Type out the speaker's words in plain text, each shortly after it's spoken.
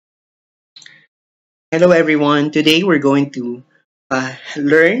Hello everyone. Today we're going to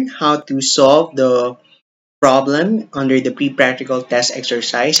learn how to solve the problem under the pre-practical test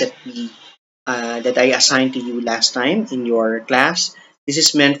exercise that I assigned to you last time in your class. This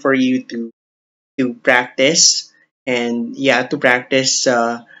is meant for you to practice and to practice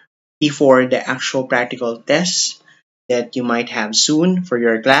before the actual practical tests that you might have soon for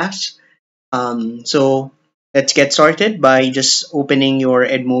your class. So let's get started by just opening your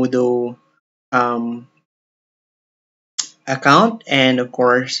Edmodo um, account, and of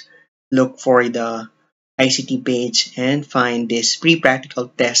course look for the ICT page and find this pre-practical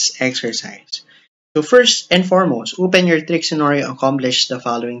test exercise. So first and foremost, open your trick scenario, accomplish the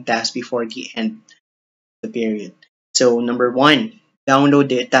following task before the end of the period. So number one, download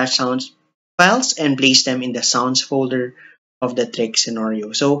the attached sounds files and place them in the sounds folder of the trick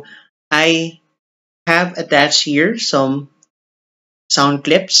scenario. So I have attached here some sound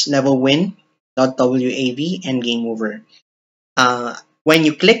clips, level win.wav and game over. When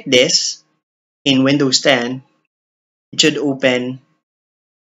you click this in Windows 10, it should open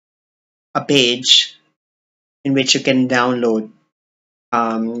a page in which you can download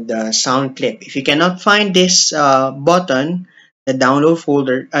the sound clip. If you cannot find this button, the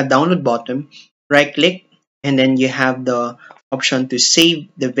download button, right click, and then you have the option to save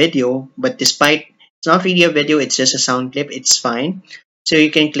the video. But despite it's not really a video, it's just a sound clip, it's fine. So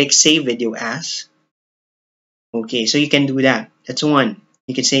you can click save video as. Okay, so you can do that. That's one.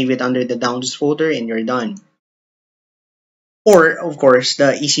 You can save it under the downloads folder and you're done. Or, of course,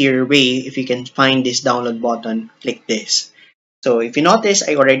 the easier way, if you can find this download button, click this. So if you notice,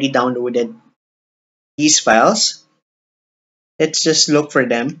 I already downloaded these files. Let's just look for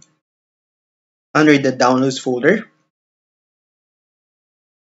them under the downloads folder.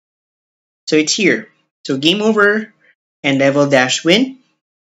 So it's here. So game over and level dash win.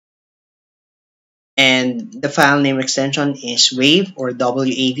 And the file name extension is wave or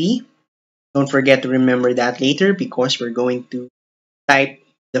WAV. Don't forget to remember that later because we're going to type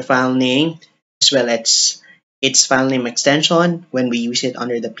the file name as well as its file name extension when we use it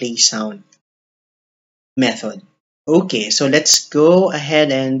under the playSound method. Okay, so let's go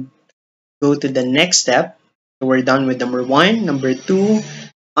ahead and go to the next step. So we're done with number one. Number two,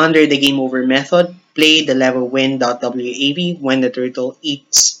 under the game over method, play the level win.wav when the turtle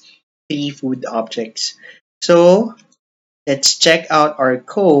eats three food objects. So let's check out our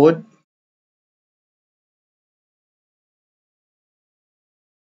code.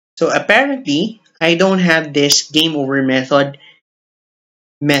 So apparently, I don't have this game over method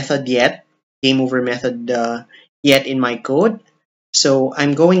yet, game over method yet in my code. So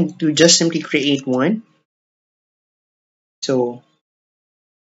I'm going to just simply create one. So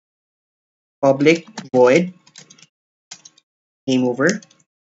public void game over.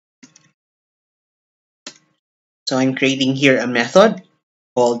 So I'm creating here a method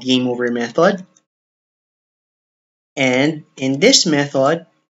called game over method. And in this method,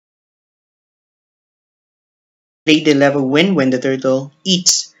 play the level win when the turtle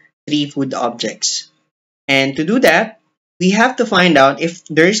eats three food objects. And to do that, we have to find out if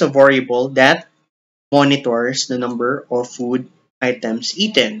there is a variable that monitors the number of food items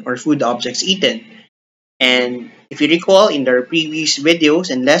eaten or food objects eaten. And if you recall in our previous videos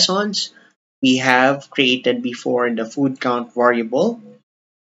and lessons, we have created before the food count variable.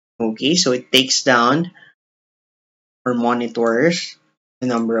 Okay, so it takes down or monitors the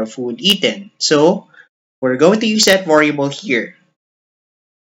number of food eaten. So we're going to use that variable here.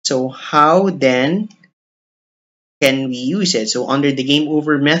 So how then can we use it? So under the game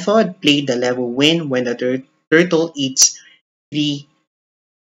over method, play the level win when the turtle eats three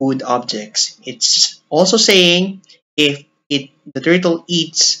food objects. It's also saying if the turtle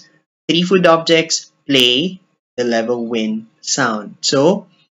eats three food objects, play the level win sound. So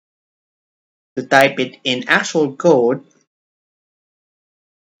to type it in actual code,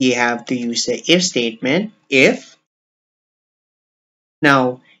 you have to use the if statement. If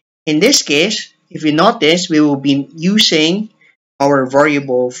now in this case, if you notice, we will be using our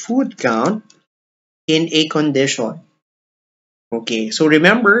variable food count in a condition. Okay, so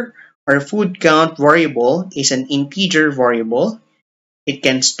remember our food count variable is an integer variable. It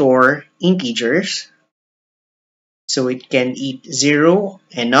can store integers. So it can eat 0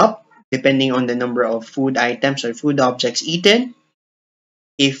 and up depending on the number of food items or food objects eaten.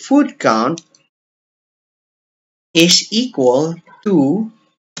 If food count is equal to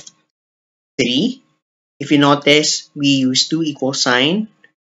 3, if you notice, we use two equal sign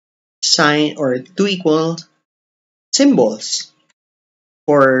or two equal symbols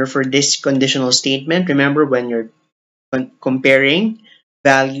for this conditional statement. Remember when you're comparing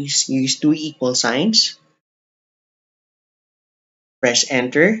values, use two equal signs. Press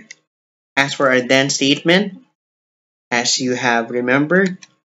enter. As for our then statement, as you have remembered,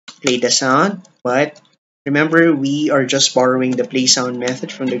 play the sound, but remember we are just borrowing the play sound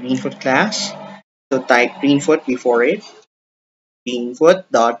method from the Greenfoot class. So type Greenfoot before it. Greenfoot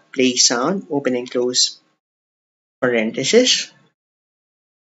dot play sound, open and close parenthesis.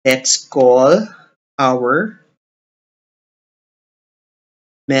 Let's call our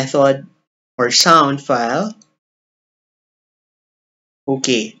method or sound file.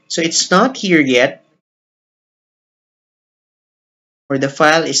 Okay, so it's not here yet, or the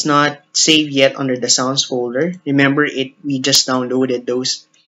file is not saved yet under the sounds folder. Remember it, we just downloaded those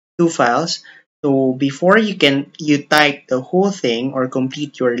two files. So before you type the whole thing or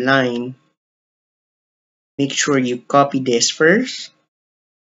complete your line, make sure you copy this first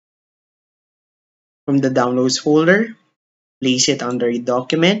from the downloads folder, place it under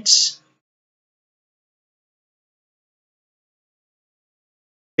documents,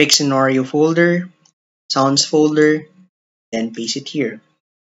 pick scenario folder, sounds folder, then paste it here.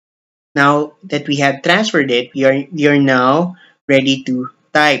 Now that we have transferred it, we are now ready to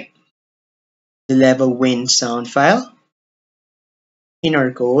type the level win sound file in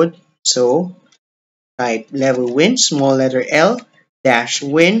our code. So type level win, small letter L, dash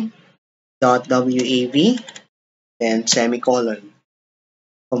win dot WAV, then semicolon,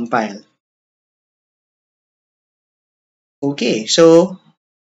 compile. Okay, so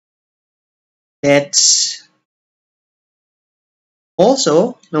let's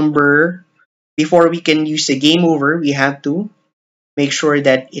also before we can use the game over, we have to make sure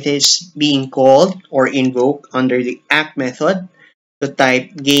that it is being called or invoked under the act method. So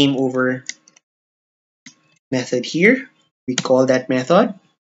type game over method here. We call that method,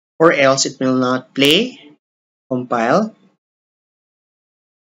 or else it will not play. Compile.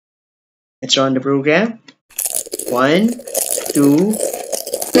 Let's run the program. 1, 2,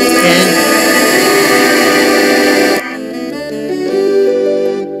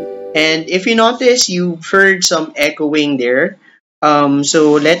 and if you notice, you've heard some echoing there.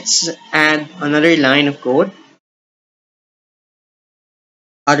 So let's add another line of code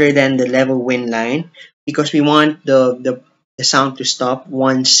other than the level win line, because we want the sound to stop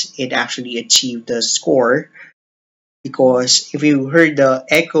once it actually achieved the score. Because if you heard the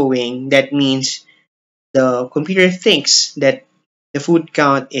echoing, that means the computer thinks that the food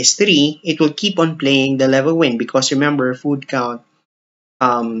count is 3, it will keep on playing the level win, because remember, food count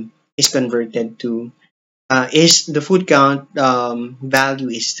is converted to is the food count value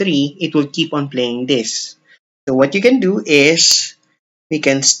is 3, it will keep on playing this. So what you can do is we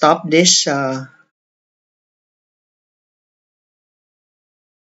can stop this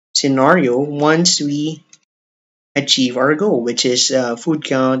scenario once we achieve our goal, which is food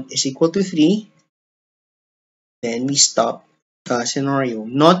count is equal to 3. Then we stop the scenario.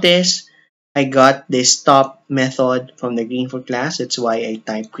 Notice I got this stop method from the Greenfoot class. That's why I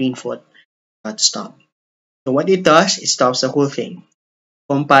type Greenfoot dot stop. So what it does, it stops the whole thing.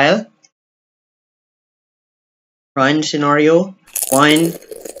 Compile, run scenario, 1, 2,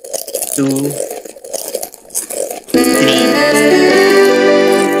 3,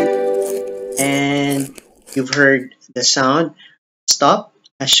 and you've heard the sound stop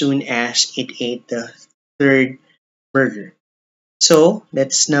as soon as it ate the third burger. So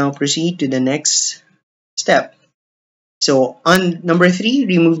let's now proceed to the next step. So on number 3,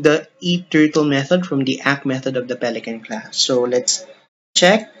 remove the eat turtle method from the act method of the Pelican class. So let's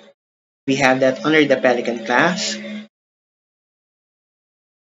check. We have that under the Pelican class.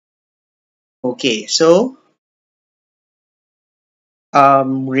 Okay, so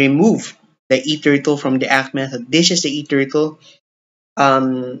remove the eat turtle from the act method. This is the eat turtle.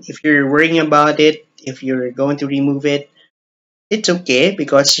 If you're worrying about it, if you're going to remove it, it's okay,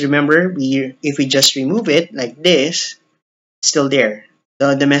 because remember, if we just remove it like this, it's still there.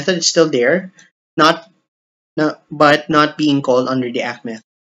 The method is still there, but not being called under the act method.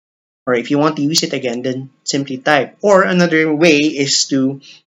 Or if you want to use it again, then simply type. Or another way is to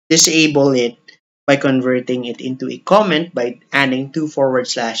disable it by converting it into a comment by adding 2 forward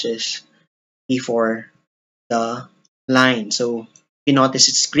slashes before the line. So you notice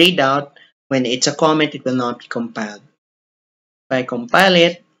it's grayed out. When it's a comment, it will not be compiled. If I compile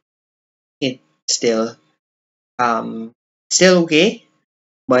it, it's still okay.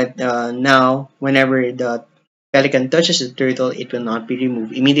 But now, whenever the pelican touches the turtle, it will not be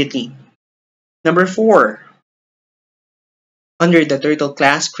removed immediately. Number 4, under the turtle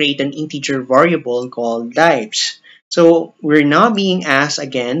class, create an integer variable called lives. So we're now being asked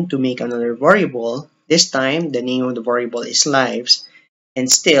again to make another variable. This time, the name of the variable is lives.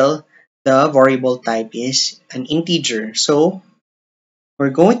 and still the variable type is an integer. So we're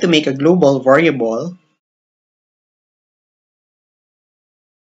going to make a global variable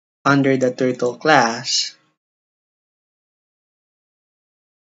under the turtle class.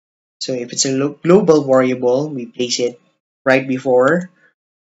 So if it's a global variable, we place it right before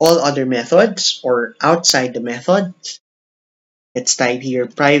all other methods or outside the method. Let's type here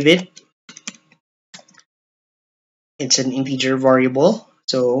private. It's an integer variable.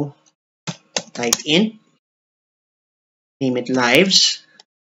 So type int, name it lives,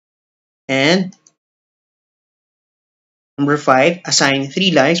 and number 5, assign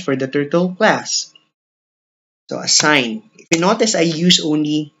 3 lives for the turtle class. So assign. If you notice, I use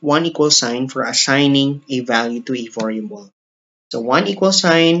only one equal sign for assigning a value to a variable. So one equal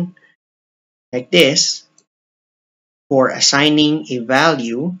sign like this for assigning a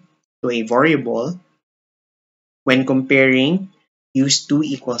value to a variable. When comparing, use two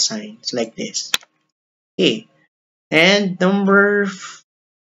equal signs like this. Okay. And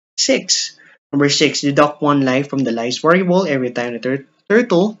six. Number 6, deduct one life from the lives variable every time the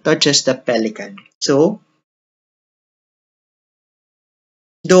turtle touches the pelican. So,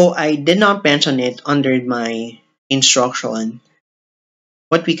 though I did not mention it under my instruction,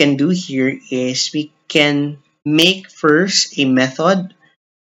 what we can do here is we can make first a method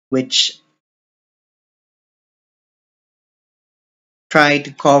which try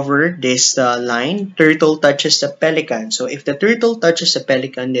to cover this line. Turtle touches the pelican. So if the turtle touches the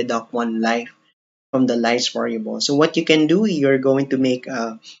pelican, deduct one life from the lives variable. So what you can do, you're going to make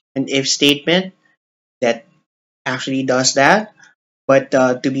an if statement that actually does that. But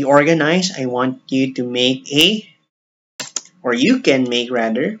to be organized, I want you to make or you can make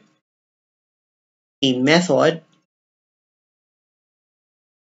rather, a method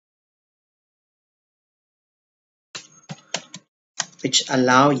which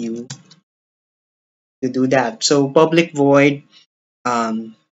allow you to do that. So public void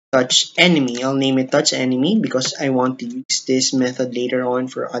touch enemy. I'll name it touch enemy because I want to use this method later on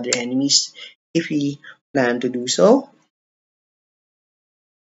for other enemies if we plan to do so.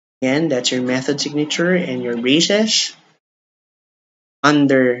 Again, that's your method signature and your braces.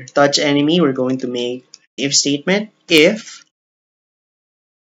 Under touch enemy, we're going to make if statement. If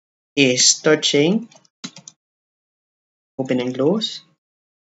is touching, open and close,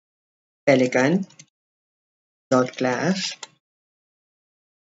 pelican dot class,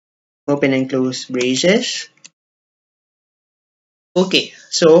 open and close braces. Okay,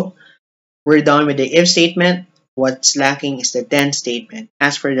 so we're done with the if statement. What's lacking is the then statement.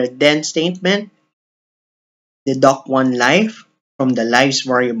 As for the then statement, deduct one life from the lives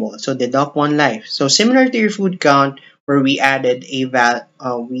variable. So deduct one life. So similar to your food count, where we added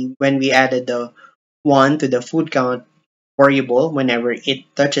when we added the 1 to the food count variable whenever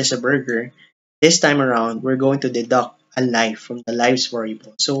it touches a burger, this time around we're going to deduct a life from the lives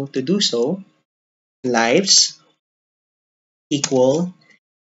variable. So to do so, lives equal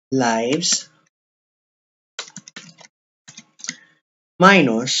lives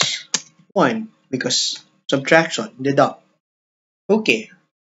minus 1 because subtraction, deduct. Okay.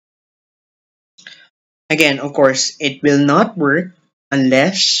 Again, of course, it will not work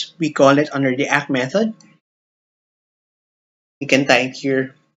unless we call it under the act method. You can type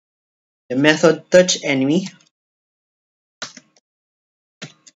here the method touch enemy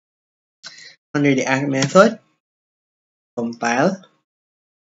under the act method, compile.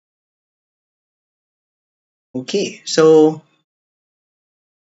 Okay, so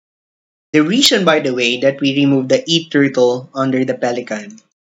the reason, by the way, that we remove the eat turtle under the pelican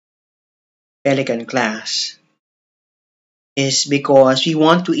class is because we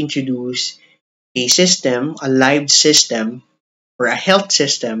want to introduce a system, a live system, or a health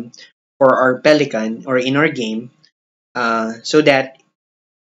system for our pelican or in our game, so that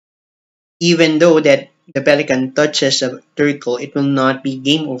even though that the pelican touches a turtle, it will not be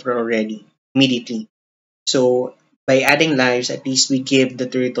game over already immediately. So by adding lives, at least we give the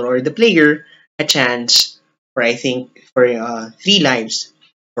turtle or the player a chance for, I think, for 3 lives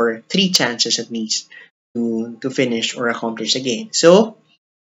or 3 chances at least to finish or accomplish the game. So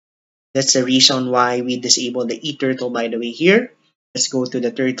that's the reason why we disable the e turtle, by the way, here. Let's go to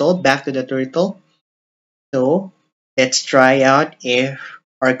the turtle, back to the turtle. So let's try out if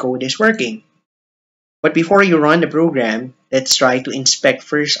our code is working. But before you run the program, let's try to inspect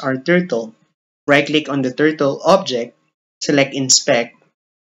first our turtle. Right click on the turtle object, select inspect.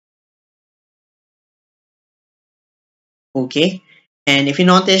 Okay. And if you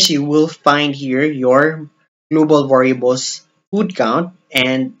notice, you will find here your global variables food count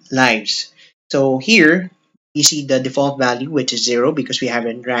and lives. So here, you see the default value, which is 0 because we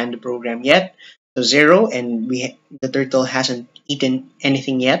haven't ran the program yet. So 0, and the turtle hasn't eaten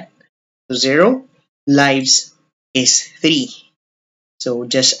anything yet. So 0. Lives is 3. So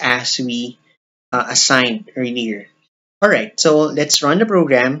just as we assigned earlier. Alright, so let's run the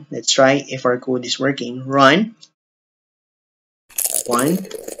program. Let's try if our code is working. Run. 1, 2.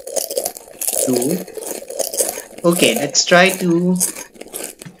 Okay, let's try to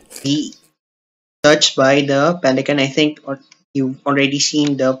be touched by the pelican. I think you've already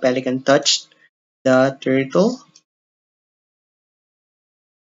seen the pelican touch the turtle.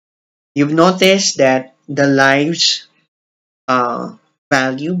 You've noticed that the lives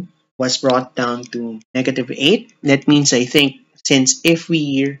value was brought down to -8. That means, I think, since if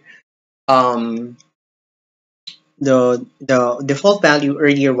we the default value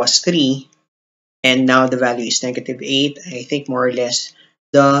earlier was 3 and now the value is -8, I think more or less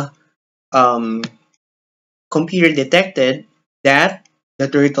the um, computer detected that the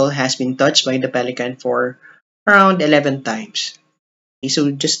turtle has been touched by the pelican for around 11 times. Okay,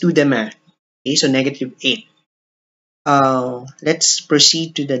 so just do the math. Okay, so -8. Let's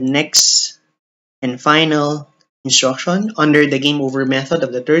proceed to the next and final instruction. Under the game over method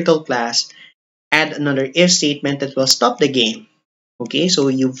of the turtle class, add another if statement that will stop the game. Okay, so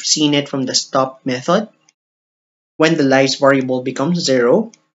you've seen it from the stop method when the lives variable becomes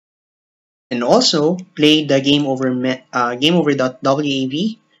 0, and also play the game over.wav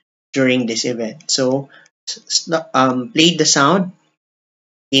during this event. So play the sound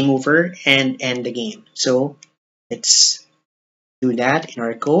game over and end the game. So let's do that in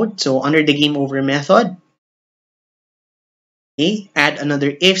our code. So under the game over method, okay, add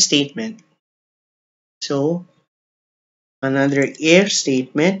another if statement. So another if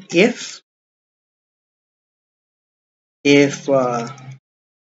statement, if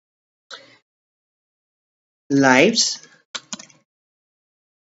lives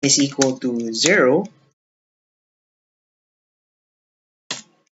is equal to 0,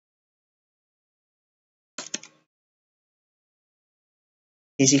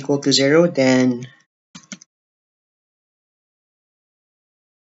 then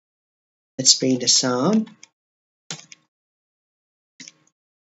let's play the sound.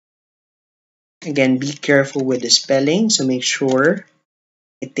 Again, be careful with the spelling, so make sure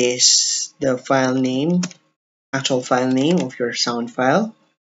it is the file name, actual file name of your sound file.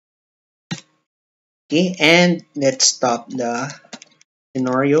 Okay, and let's stop the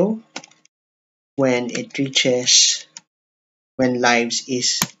scenario when it reaches when lives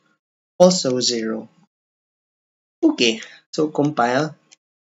is also 0. Okay, so compile.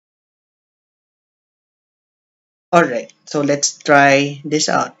 Alright, so let's try this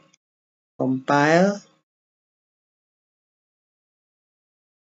out. Compile.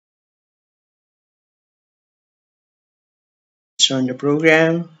 Let's run the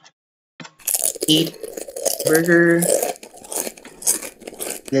program. Eat burger.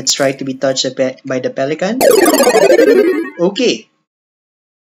 Let's try to be touched by the pelican. Okay.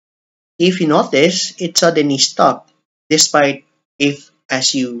 If you notice, it suddenly stopped, despite if,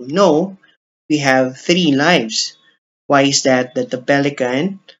 as you know, we have 3 lives. Why is that? That the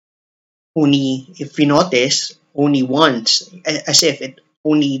pelican only, if we notice, only once, as if it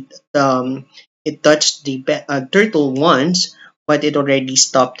touched the turtle once, but it already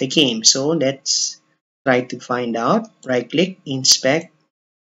stopped the game. So let's try to find out. Right click, inspect.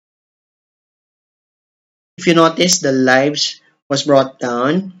 If you notice, the lives was brought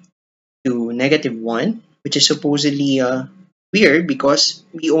down to -1, which is supposedly weird because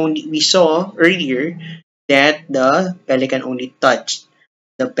we saw earlier that the pelican only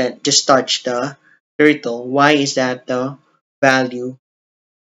just touched the turtle. Why is that the value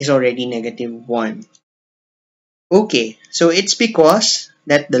is already -1? Okay, so it's because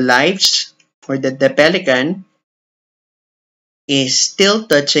that the lives or that the pelican is still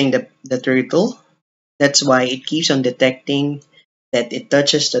touching the turtle. That's why it keeps on detecting that it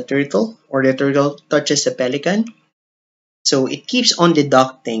touches the turtle or the turtle touches the pelican. So it keeps on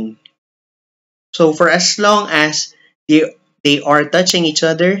deducting. So for as long as they are touching each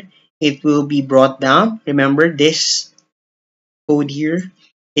other, it will be brought down. Remember, this code here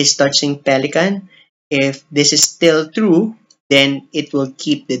is touching pelican. If this is still true, then it will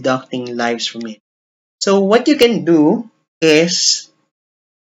keep deducting lives from it. So what you can do is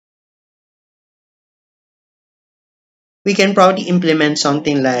we can probably implement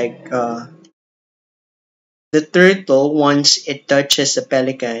something like the turtle, once it touches the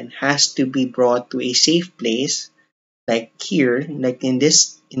pelican, has to be brought to a safe place, like here, like in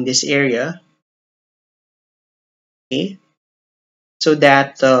this area, okay, so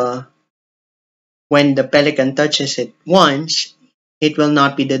that when the pelican touches it once, it will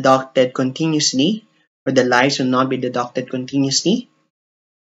not be deducted continuously, or the lives will not be deducted continuously.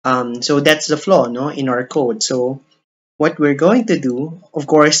 So that's the flaw, no, in our code. So what we're going to do, of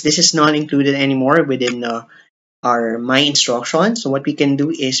course, this is not included anymore within our my instruction. So what we can do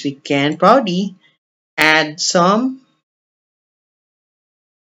is we can probably add some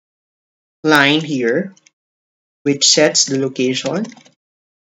line here which sets the location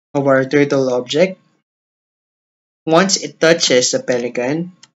of our turtle object. Once it touches the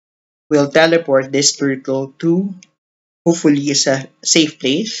pelican, we'll teleport this turtle to hopefully a safe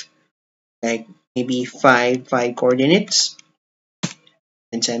place, like maybe five coordinates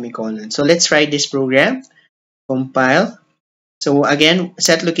and semicolon. So let's try this program. Compile. So again,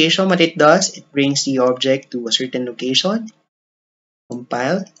 set location, what it does, it brings the object to a certain location.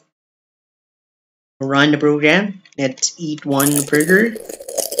 Compile. Run the program. Let's eat one burger.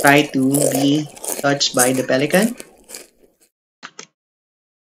 Try to be touched by the pelican.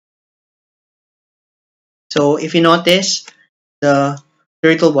 So if you notice, the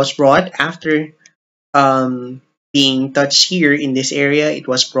turtle was brought after being touched here in this area. It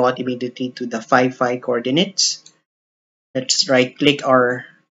was brought immediately to the 5 coordinates. Let's right click our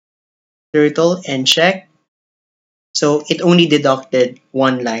turtle and check. So it only deducted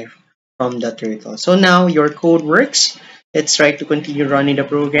one life from the turtle. So now your code works. Let's try to continue running the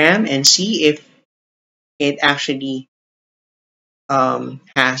program and see if it actually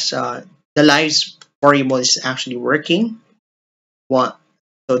has the lives variable is actually working. One,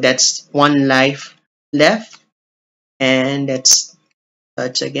 so that's one life left, and let's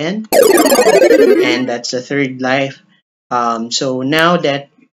touch again, and that's the third life. So now that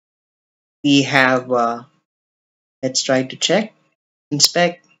we have, let's try to check,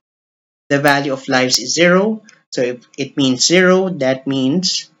 inspect. The value of lives is 0. So if it means 0, that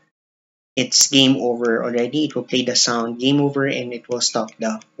means it's game over already. It will play the sound game over and it will stop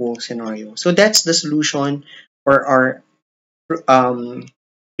the whole scenario. So that's the solution for our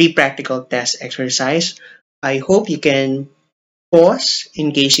pre-practical test exercise. I hope you can pause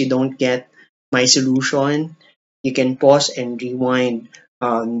in case you don't get my solution. You can pause and rewind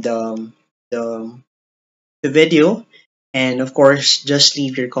the, the video, and of course just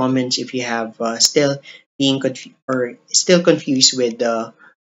leave your comments if you have still being or still confused with the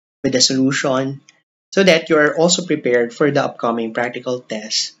solution, so that you are also prepared for the upcoming practical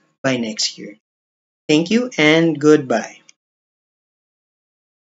test by next year. Thank you and goodbye.